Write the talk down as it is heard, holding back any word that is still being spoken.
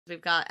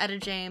We've got Etta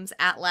James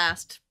at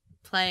last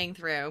playing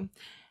through,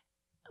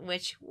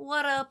 which,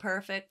 what a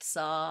perfect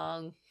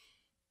song.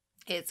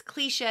 It's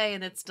cliche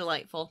and it's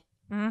delightful.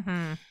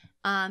 Mm-hmm.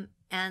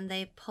 And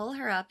they pull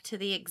her up to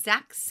the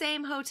exact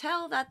same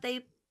hotel that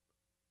they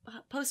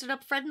posted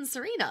up Fred and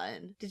Serena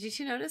in. Did you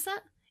two notice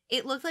that?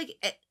 It looked like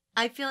it,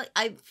 I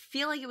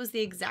feel like it was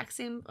the exact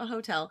same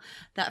hotel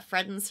that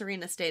Fred and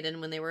Serena stayed in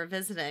when they were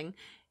visiting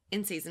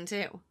in season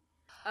 2.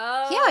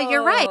 Oh, Yeah,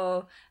 you're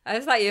right. I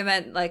thought you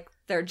meant like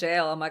their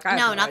jail. I'm like, I have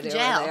No, no not the idea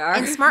where jail. they are.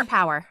 And Smart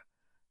Power.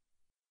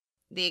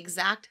 The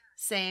exact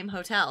same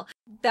hotel.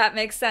 That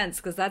makes sense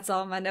because that's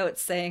all my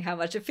notes saying how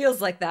much it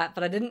feels like that,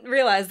 but I didn't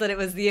realize that it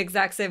was the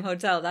exact same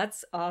hotel.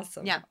 That's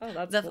awesome. Yeah. Oh,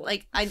 that's cool.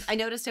 Like I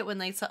noticed it when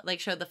they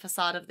showed the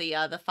facade of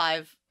the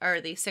 5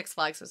 or the 6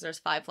 flags, because there's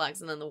 5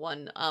 flags and then the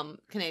one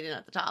Canadian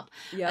at the top.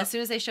 Yep. As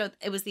soon as they showed,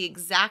 it was the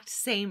exact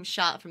same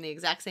shot from the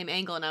exact same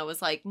angle, and I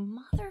was like,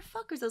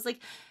 motherfuckers! I was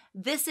like,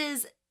 this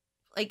is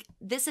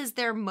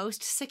their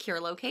most secure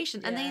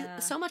location, and they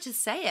so much as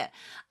say it.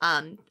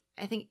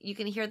 I think you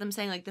can hear them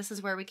saying, like, this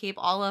is where we keep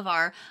all of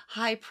our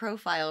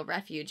high-profile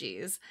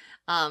refugees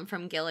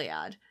from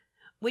Gilead,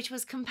 which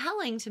was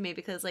compelling to me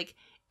because, like,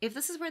 if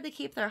this is where they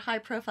keep their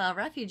high-profile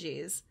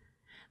refugees,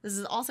 this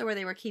is also where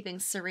they were keeping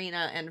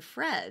Serena and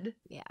Fred.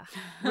 Yeah.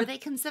 Were they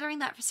considering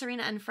that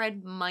Serena and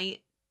Fred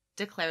might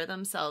declare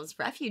themselves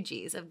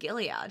refugees of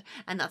Gilead,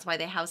 and that's why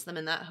they housed them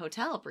in that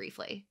hotel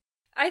briefly?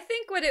 I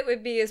think what it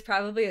would be is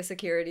probably a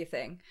security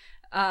thing,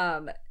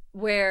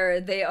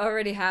 where they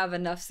already have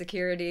enough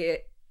security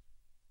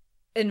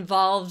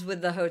involved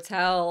with the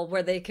hotel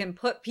where they can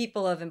put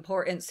people of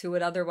importance who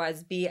would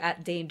otherwise be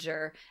at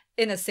danger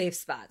in a safe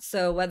spot.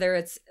 So whether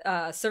it's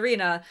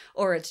Serena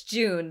or it's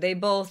June, they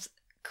both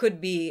could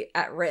be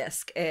at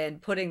risk,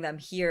 and putting them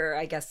here,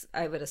 I guess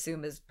I would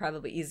assume, is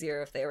probably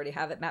easier if they already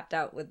have it mapped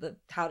out with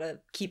how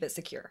to keep it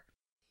secure.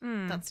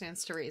 That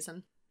stands to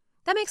reason.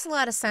 That makes a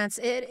lot of sense.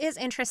 It is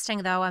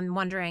interesting, though. I'm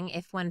wondering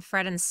if when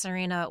Fred and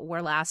Serena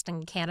were last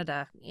in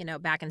Canada,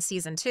 back in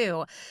season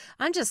 2,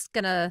 I'm just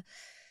going to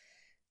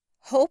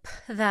hope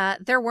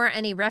that there weren't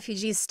any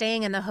refugees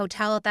staying in the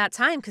hotel at that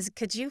time. Because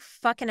could you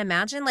fucking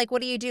imagine? Like,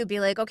 what do you do? Be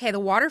like, okay, the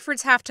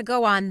Waterfords have to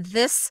go on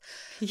this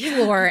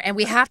floor, and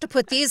we have to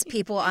put these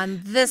people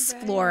on this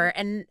floor.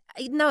 And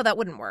no, that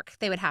wouldn't work.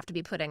 They would have to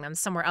be putting them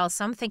somewhere else.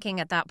 So I'm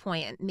thinking at that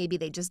point, maybe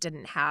they just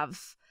didn't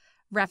have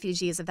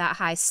refugees of that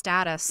high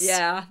status.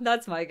 Yeah,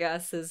 that's my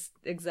guess, is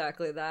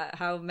exactly that.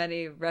 How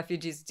many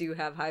refugees do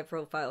have high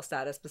profile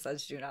status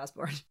besides June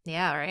Osborne?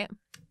 Yeah, right.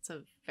 It's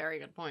a very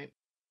good point.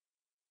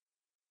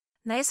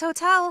 Nice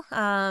hotel.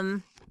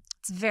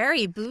 It's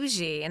very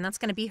bougie, and that's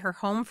going to be her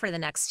home for the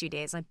next few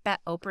days. I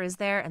bet Oprah is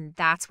there, and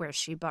that's where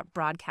she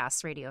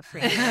broadcasts Radio Free.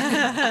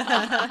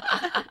 I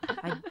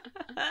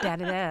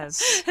bet it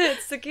is.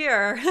 It's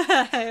secure.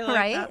 I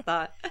like that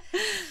thought.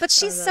 But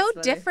she's so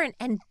funny. different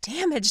and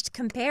damaged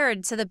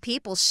compared to the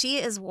people she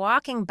is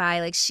walking by.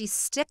 Like, she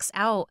sticks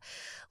out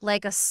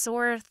like a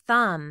sore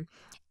thumb.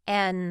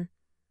 And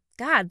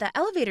God, the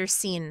elevator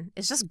scene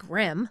is just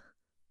grim.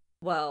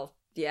 Well,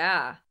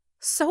 yeah.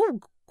 So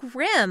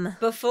grim.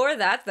 Before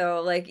that,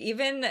 though, like,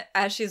 even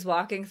as she's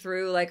walking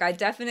through, like, I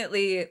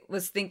definitely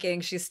was thinking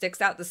she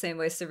sticks out the same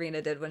way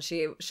Serena did when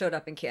she showed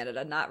up in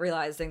Canada, not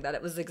realizing that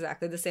it was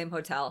exactly the same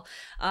hotel.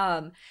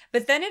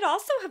 But then it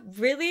also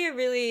really,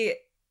 really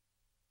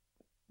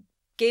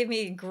gave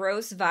me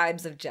gross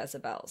vibes of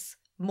Jezebel's.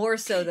 More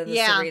so than the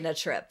Serena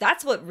trip.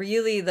 That's what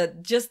really,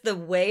 just the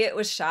way it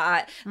was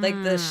shot,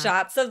 like the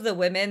shots of the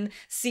women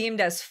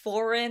seemed as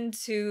foreign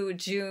to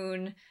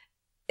June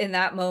in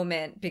that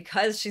moment,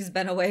 because she's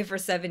been away for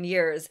 7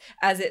 years,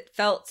 as it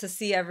felt to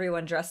see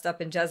everyone dressed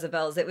up in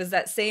Jezebel's. It was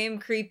that same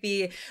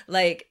creepy,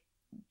 like,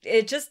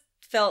 it just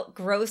felt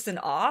gross and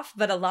off,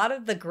 but a lot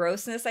of the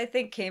grossness, I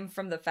think, came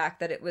from the fact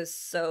that there was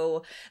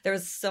so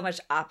much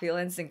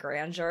opulence and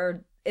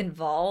grandeur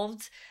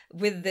involved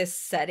with this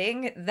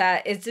setting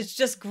that it's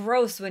just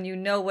gross when you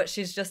know what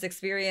she's just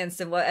experienced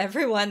and what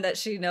everyone that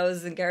she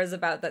knows and cares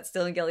about that's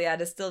still in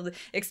Gilead is still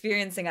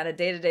experiencing on a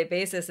day-to-day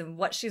basis, and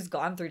what she's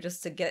gone through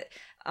just to get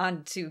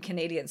onto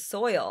Canadian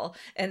soil.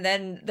 And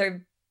then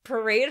they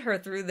parade her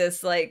through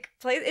this, like,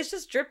 place. It's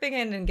just dripping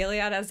in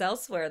Gilead as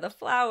elsewhere. The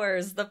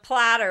flowers, the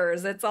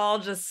platters, it's all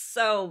just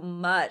so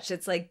much.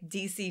 It's like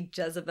DC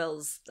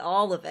Jezebel's,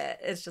 all of it.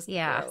 It's just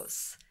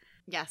gross.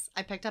 Yes,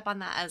 I picked up on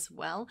that as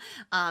well.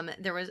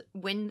 There was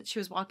when she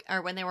was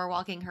when they were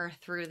walking her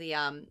through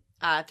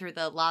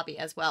the lobby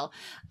as well.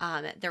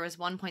 There was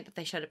one point that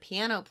they showed a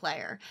piano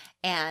player,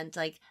 and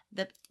like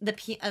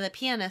the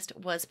pianist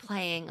was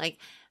playing like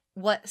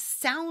what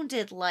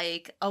sounded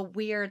like a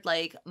weird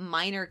like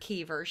minor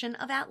key version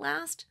of At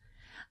Last.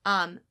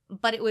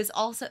 But it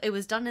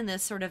was done in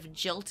this sort of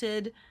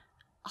jilted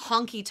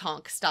honky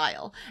tonk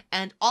style,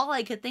 and all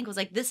I could think was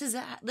like, this is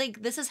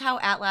how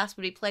At Last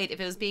would be played if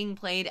it was being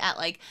played at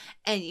like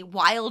a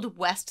Wild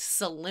West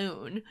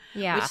saloon.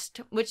 Yeah.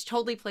 Which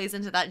totally plays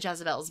into that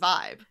Jezebel's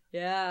vibe.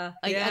 Yeah.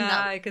 Like,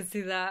 yeah, I could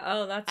see that.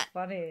 Oh, that's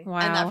funny. Wow.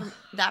 And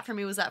that for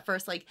me was at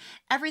first, like,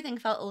 everything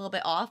felt a little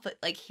bit off, but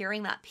like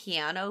hearing that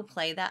piano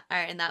play that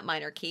in that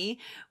minor key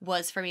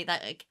was for me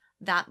that like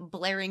that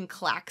blaring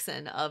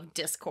klaxon of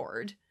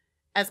discord,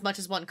 as much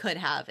as one could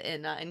have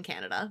in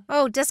Canada.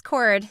 Oh,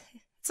 Discord.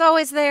 It's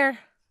always there.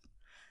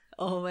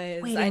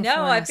 Always. Waiting I know.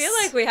 for I us. feel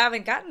like we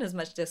haven't gotten as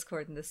much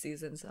Discord in this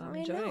season, so I'm I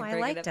enjoying know, I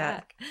bringing liked it it.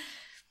 back.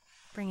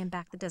 Bringing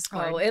back the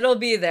Discord. Oh, it'll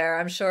be there.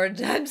 I'm sure.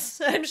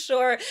 I'm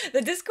sure.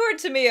 The Discord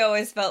to me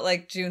always felt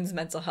like June's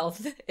mental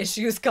health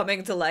issues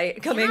coming to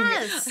light, coming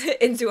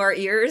into our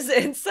ears,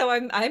 and so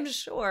I'm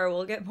sure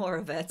we'll get more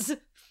of it.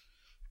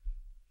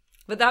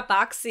 But that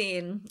box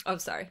scene. Oh,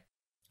 sorry.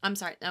 I'm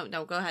sorry.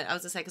 No, go ahead. I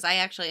was gonna say, because I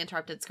actually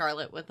interrupted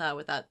Scarlett with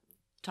that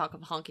talk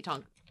of honky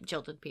tonk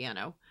jilted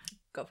piano.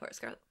 Go for it,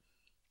 Scarlett.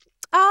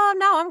 Oh,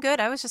 no, I'm good.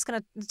 I was just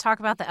going to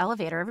talk about the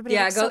elevator. Everybody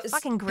looks so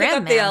fucking grim, pick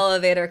up man. the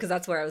elevator, because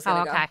that's where I was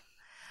going to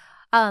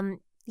go.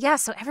 Yeah,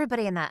 so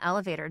everybody in that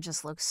elevator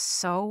just looks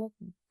so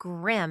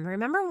grim.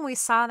 Remember when we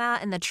saw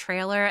that in the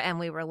trailer and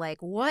we were like,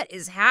 what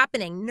is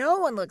happening? No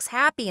one looks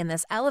happy in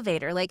this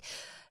elevator. Like,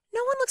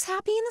 no one looks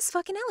happy in this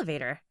fucking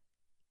elevator.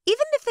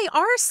 Even if they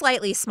are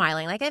slightly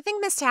smiling, like I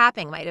think Miss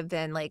Tapping might have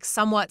been like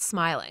somewhat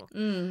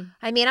smiling.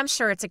 I mean, I'm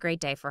sure it's a great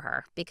day for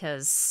her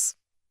because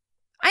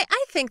I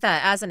think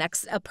that as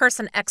a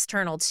person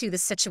external to the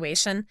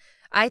situation,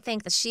 I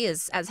think that she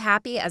is as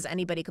happy as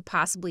anybody could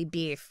possibly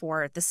be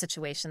for the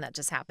situation that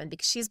just happened,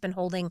 because she's been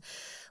holding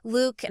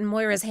Luke and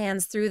Moira's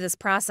hands through this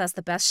process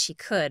the best she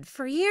could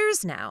for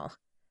years now.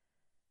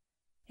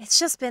 It's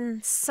just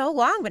been so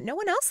long, but no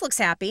one else looks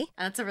happy.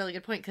 That's a really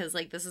good point, because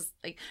like this is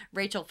like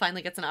Rachel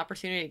finally gets an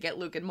opportunity to get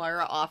Luke and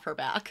Moira off her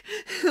back,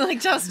 like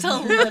just a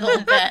little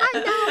bit.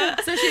 I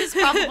know. So she's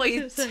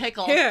probably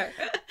tickled. Here.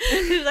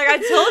 She's like, I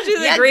told you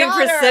the green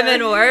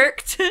persimmon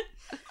worked.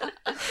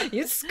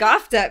 You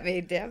scoffed at me,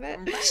 damn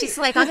it. She's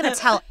like, I'm going to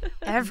tell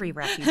every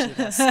refugee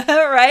this.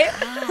 Right?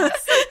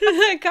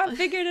 I got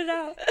figured it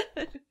out.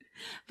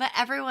 But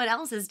everyone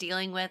else is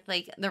dealing with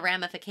like the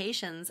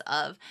ramifications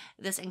of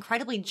this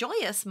incredibly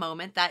joyous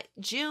moment that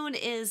June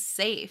is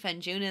safe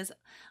and June is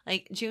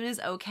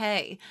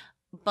okay,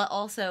 but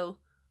also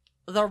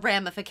the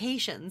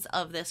ramifications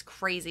of this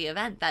crazy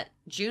event that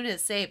June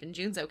is safe and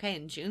June's okay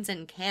and June's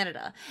in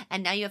Canada.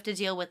 And now you have to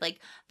deal with like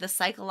the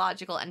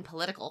psychological and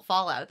political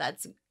fallout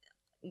that's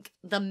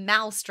the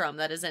maelstrom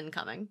that is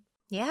incoming.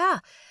 Yeah.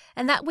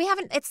 And that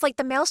it's like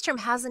the maelstrom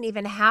hasn't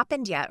even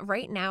happened yet.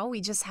 Right now,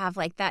 we just have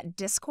like that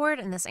discord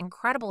and this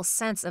incredible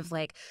sense of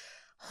like,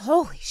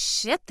 holy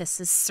shit, this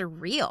is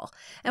surreal.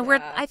 And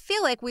I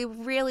feel like we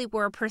really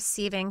were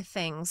perceiving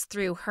things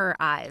through her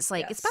eyes.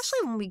 Like, especially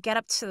when we get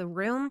up to the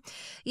room,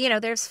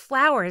 there's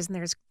flowers and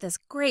there's this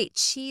great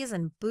cheese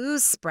and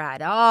booze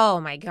spread. Oh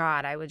my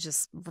God, I would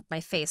just rip my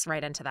face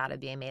right into that.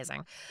 It'd be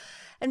amazing.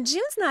 And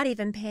June's not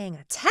even paying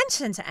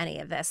attention to any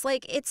of this.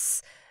 Like,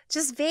 it's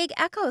just vague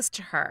echoes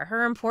to her.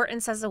 Her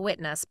importance as a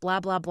witness,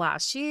 blah, blah, blah.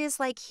 She's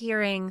like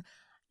hearing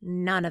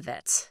none of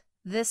it.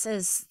 This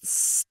is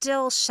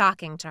still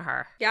shocking to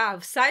her. Yeah,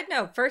 side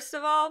note, first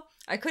of all,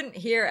 I couldn't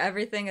hear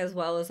everything as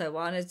well as I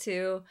wanted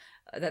to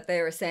that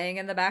they were saying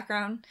in the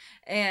background.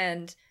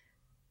 But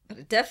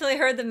I definitely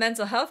heard the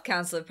mental health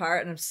counselor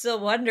part, and I'm still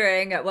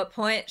wondering at what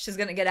point she's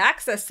going to get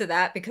access to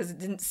that, because it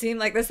didn't seem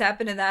like this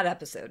happened in that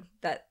episode.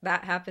 That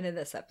happened in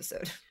this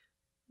episode.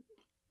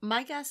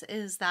 My guess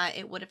is that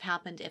it would have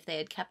happened if they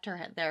had kept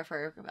her there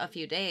for a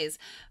few days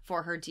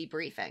for her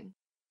debriefing.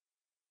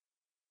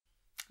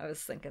 I was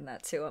thinking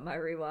that too on my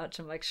rewatch.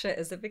 I'm like, shit,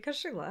 is it because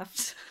she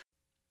left?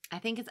 I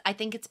think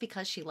it's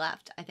because she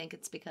left. I think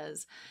it's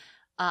because,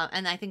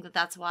 and I think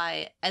that's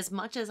why, as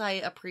much as I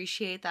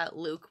appreciate that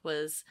Luke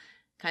was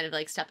kind of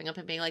like stepping up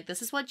and being like,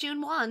 this is what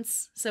June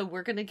wants, so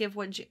we're going to give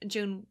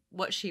June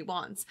what she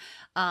wants.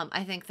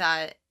 I think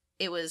that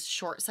it was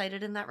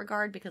short-sighted in that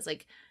regard, because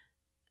like,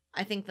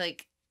 I think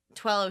like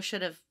Twello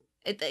should have,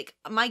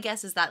 my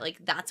guess is that like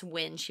that's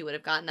when she would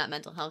have gotten that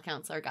mental health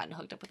counselor, gotten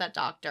hooked up with that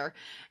doctor,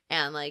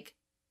 and like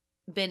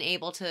been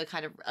able to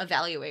kind of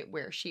evaluate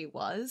where she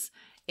was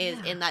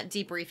in that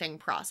debriefing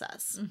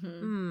process.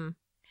 Mm-hmm.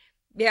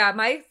 Yeah,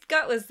 my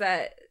gut was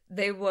that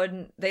they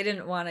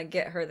didn't want to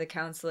get her the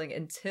counseling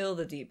until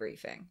the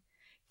debriefing.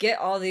 Get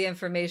all the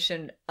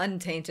information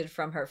untainted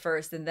from her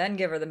first and then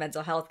give her the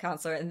mental health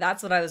counselor. And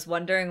that's what I was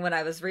wondering when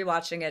I was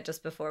rewatching it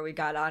just before we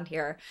got on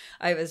here.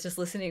 I was just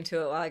listening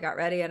to it while I got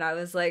ready, and I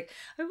was like,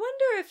 I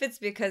wonder if it's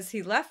because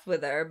he left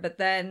with her. But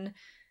then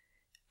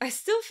I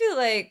still feel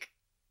like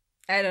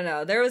I don't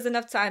know. There was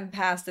enough time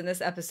passed in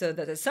this episode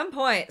that at some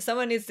point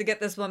someone needs to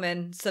get this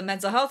woman some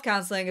mental health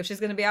counseling if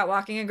she's going to be out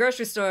walking in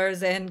grocery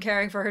stores and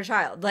caring for her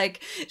child.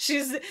 Like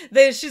she's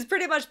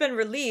pretty much been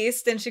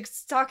released and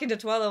she's talking to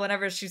Tuello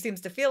whenever she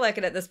seems to feel like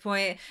it at this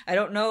point. I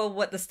don't know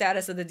what the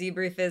status of the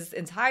debrief is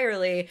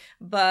entirely,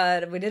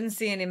 but we didn't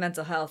see any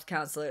mental health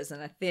counselors,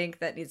 and I think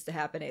that needs to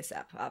happen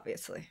ASAP,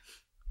 obviously.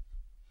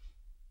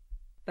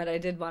 But I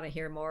did want to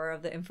hear more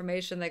of the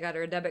information. They got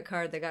her a debit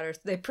card.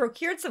 They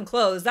procured some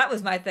clothes. That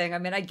was my thing. I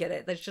mean, I get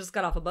it. They just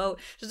got off a boat.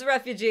 She's a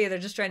refugee. They're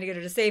just trying to get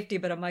her to safety.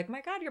 But I'm like, my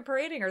God, you're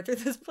parading her through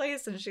this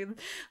place. And she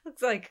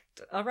looks like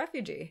a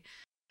refugee.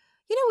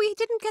 You know, we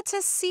didn't get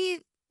to see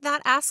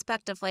that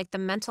aspect of like the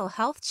mental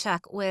health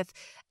check with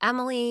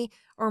Emily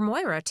or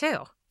Moira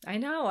too. I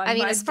know. I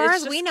mean, as far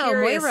as we know,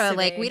 Moira,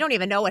 like, we don't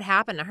even know what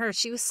happened to her.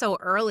 She was so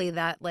early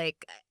that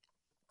like,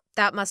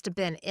 that must have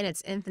been in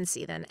its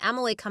infancy. Then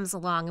Emily comes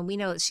along and we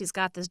know that she's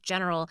got this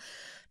general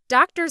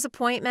doctor's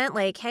appointment.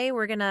 Like, hey,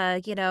 we're going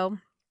to, you know,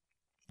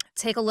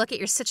 take a look at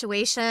your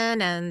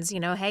situation and, you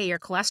know, hey, your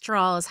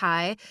cholesterol is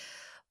high.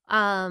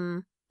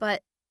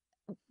 But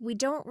we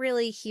don't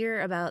really hear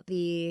about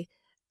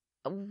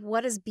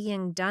what is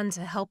being done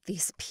to help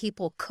these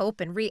people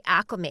cope and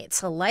reacclimate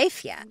to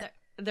life yet.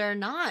 They're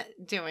not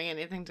doing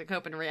anything to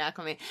cope and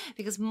reacclimate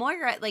because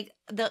Moira, like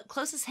the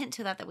closest hint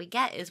to that we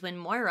get is when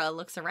Moira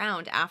looks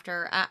around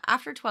after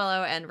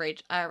Tuello and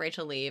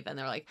Rachel leave, and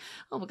they're like,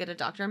 "Oh, we'll get a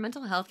doctor and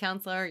mental health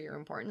counselor. You're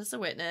important as a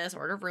witness.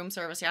 Order room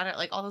service, yada."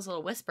 Like all those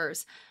little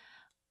whispers.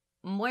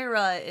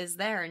 Moira is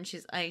there, and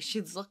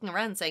she's looking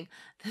around, saying,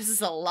 "This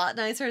is a lot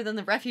nicer than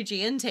the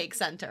refugee intake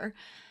center."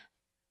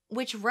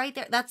 Which right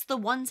there, that's the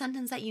one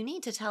sentence that you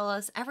need to tell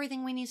us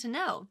everything we need to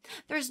know.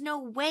 There's no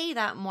way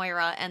that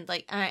Moira and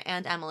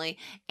and Emily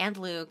and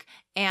Luke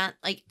and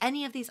like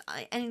any of these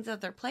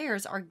other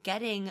players are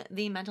getting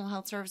the mental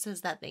health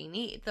services that they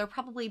need. They're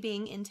probably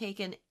being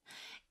intaken.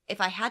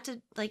 If I had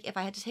to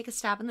take a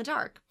stab in the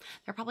dark,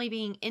 they're probably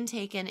being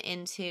intaken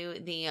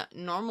into the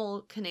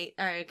normal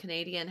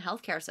Canadian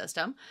healthcare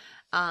system,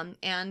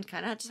 and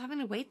kind of just having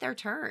to wait their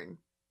turn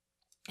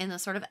in a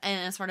sort of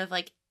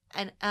like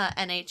an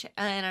NHS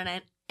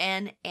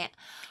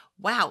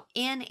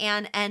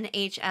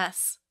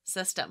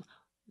system.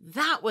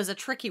 That was a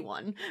tricky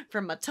one for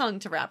my tongue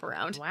to wrap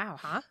around. Wow,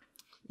 huh?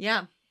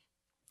 Yeah.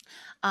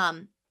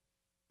 In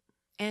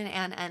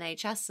an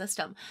NHS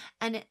system.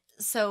 And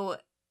so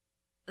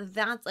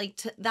that's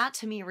like that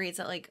to me reads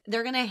that like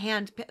they're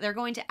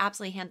going to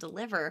absolutely hand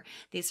deliver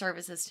these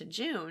services to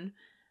June.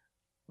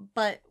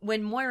 But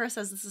when Moira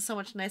says this is so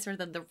much nicer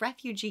than the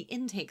refugee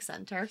intake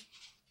center,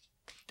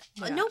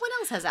 yeah. No one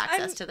else has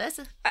access to this.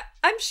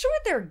 I'm sure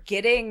they're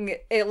getting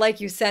it, like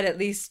you said, at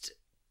least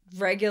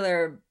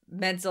regular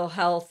mental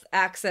health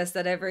access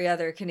that every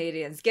other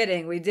Canadian's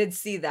getting. We did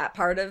see that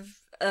part of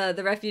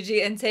the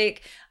refugee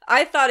intake.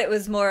 I thought it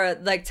was more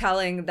like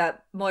telling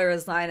that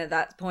Moira's line at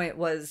that point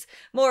was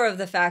more of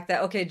the fact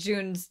that, okay,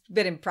 June's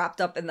been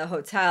propped up in the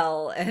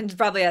hotel and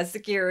probably has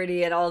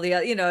security and all the,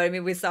 you know, I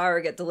mean, we saw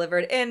her get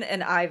delivered in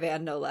an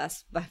I-van, no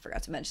less. I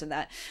forgot to mention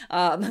that.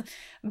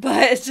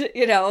 But,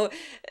 you know,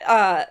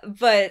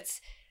 but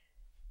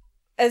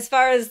as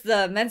far as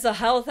the mental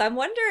health, I'm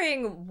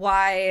wondering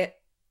why,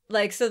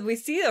 like, so we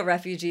see a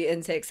refugee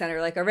intake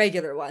center, like a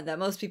regular one that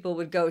most people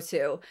would go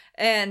to.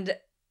 And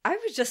I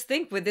would just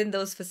think within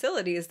those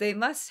facilities, they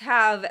must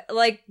have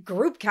like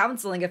group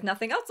counseling, if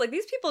nothing else. Like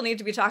these people need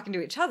to be talking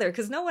to each other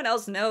because no one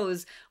else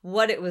knows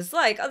what it was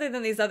like other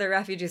than these other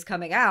refugees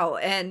coming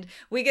out. And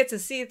we get to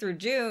see through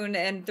June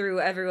and through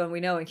everyone we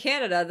know in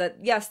Canada that,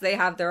 yes, they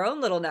have their own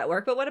little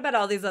network. But what about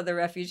all these other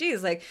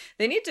refugees? Like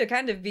they need to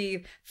kind of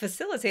be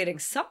facilitating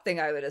something,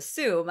 I would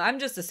assume. I'm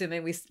just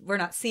assuming we're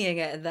not seeing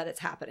it and that it's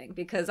happening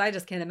because I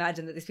just can't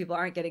imagine that these people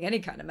aren't getting any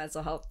kind of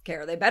mental health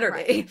care. They better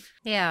be.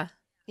 Yeah.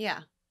 Yeah.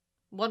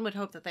 One would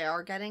hope that they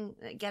are getting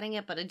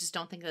it, but I just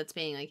don't think that it's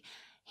being like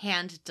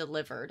hand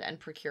delivered and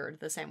procured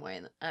the same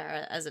way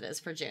as it is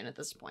for June at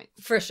this point.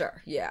 For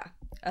sure, yeah.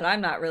 And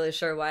I'm not really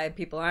sure why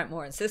people aren't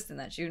more insistent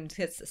that June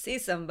gets to see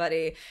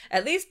somebody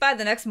at least by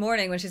the next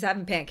morning when she's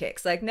having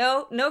pancakes. Like,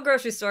 no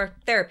grocery store,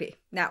 therapy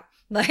now.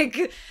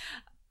 Like,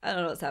 I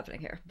don't know what's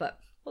happening here, but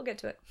we'll get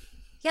to it.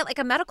 Yeah, like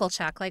a medical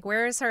check. Like,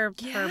 where is her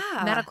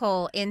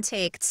medical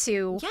intake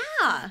to?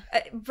 Yeah,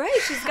 right.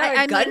 She's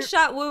got a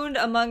gunshot wound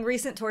among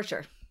recent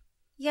torture.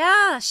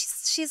 Yeah,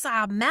 she's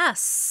a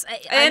mess.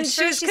 I'm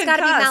sure she's got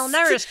to be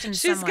malnourished in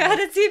some way. She's got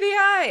a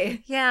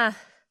TBI. Yeah.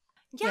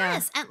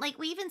 Yes, and like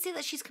we even see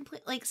that she's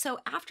complete. Like so,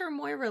 after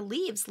Moira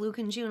leaves Luke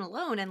and June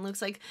alone, and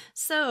Luke's like,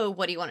 "So,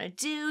 what do you want to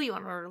do? You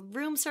want to order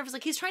room service?"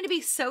 Like he's trying to be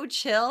so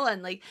chill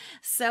and like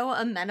so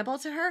amenable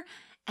to her,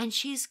 and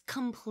she's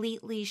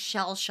completely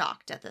shell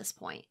shocked at this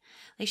point.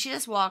 Like she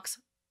just walks,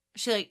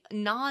 she like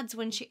nods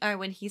when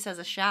he says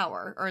a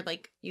shower or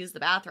like use the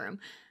bathroom.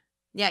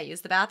 Yeah,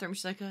 use the bathroom.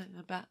 She's like,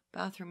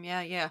 bathroom,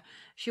 yeah.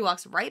 She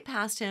walks right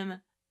past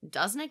him,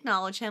 doesn't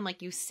acknowledge him.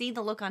 Like, you see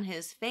the look on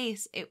his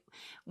face.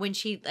 When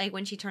she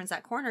turns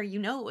that corner, you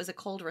know it was a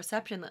cold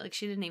reception. That like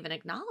she didn't even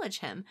acknowledge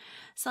him.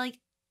 So, like,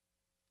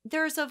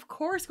 there's of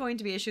course going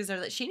to be issues there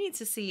that she needs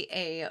to see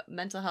a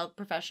mental health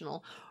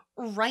professional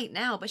right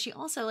now, but she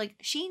also like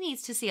she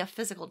needs to see a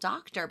physical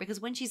doctor because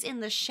when she's in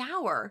the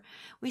shower,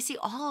 we see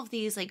all of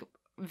these like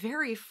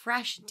very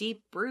fresh,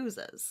 deep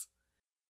bruises.